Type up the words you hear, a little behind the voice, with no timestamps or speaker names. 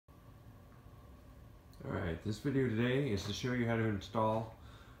Alright, this video today is to show you how to install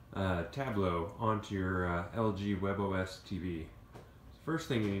Tablo onto your LG WebOS TV. The first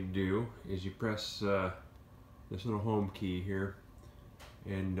thing you need to do is you press this little home key here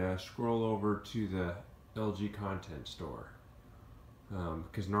and scroll over to the LG content store.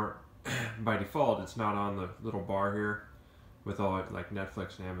 Because by default it's not on the little bar here with all like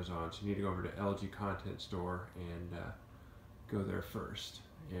Netflix and Amazon, so you need to go over to LG content store and go there first.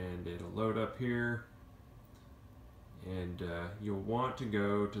 And it'll load up here. And you'll want to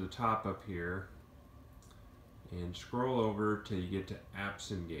go to the top up here and scroll over till you get to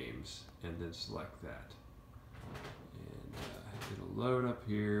apps and games and then select that. And it'll load up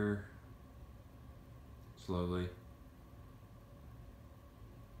here slowly.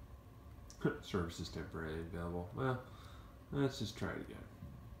 Service is temporarily available. Well, let's just try it again.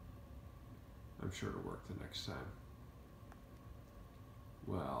 I'm sure it'll work the next time.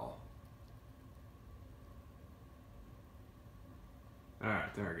 Well.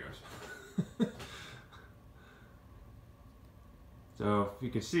 Alright, there it goes. So if you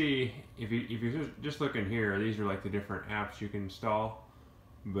can see, if you're just looking here, these are like the different apps you can install.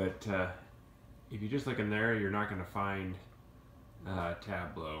 But if you just look in there, you're not going to find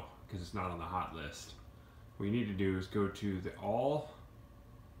Tablo because it's not on the hot list. What you need to do is go to the all.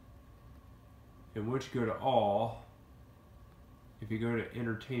 And once you go to all, if you go to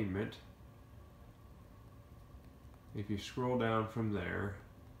entertainment, if you scroll down from there,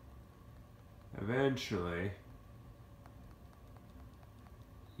 eventually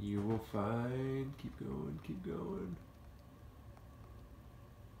you will find, keep going,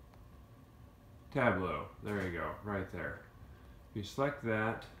 Tablo. There you go, right there. You select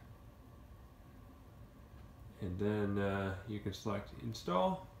that, and then you can select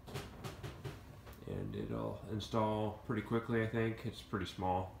install, and it'll install pretty quickly. I think it's pretty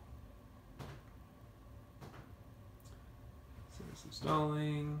small. It's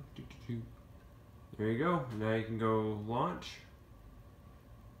installing. There you go. Now you can go launch.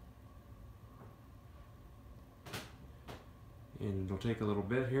 And it'll take a little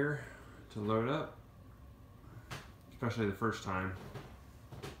bit here to load up, especially the first time.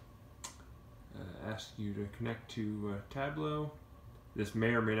 Ask you to connect to Tablo. This may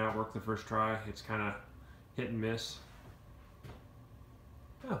or may not work the first try. It's kind of hit and miss.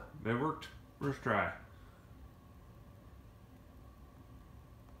 Oh, it worked first try.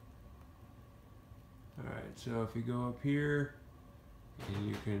 Alright, so if you go up here, and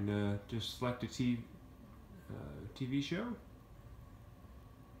you can just select a TV show,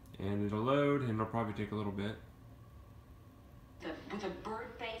 and it'll load, and it'll probably take a little bit. With a bird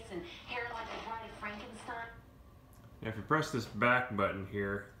face and hair like a Bride of Frankenstein. Now if you press this back button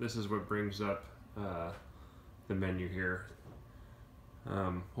here, this is what brings up the menu here.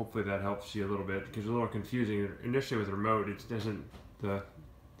 Hopefully that helps you a little bit, because it's a little confusing. Initially with the remote, it doesn't, the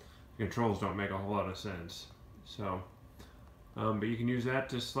controls don't make a whole lot of sense. So, but you can use that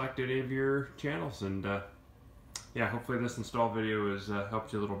to select any of your channels, and yeah, hopefully this install video has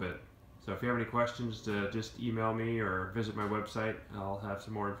helped you a little bit. So if you have any questions, just email me or visit my website. I'll have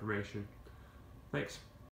some more information. Thanks.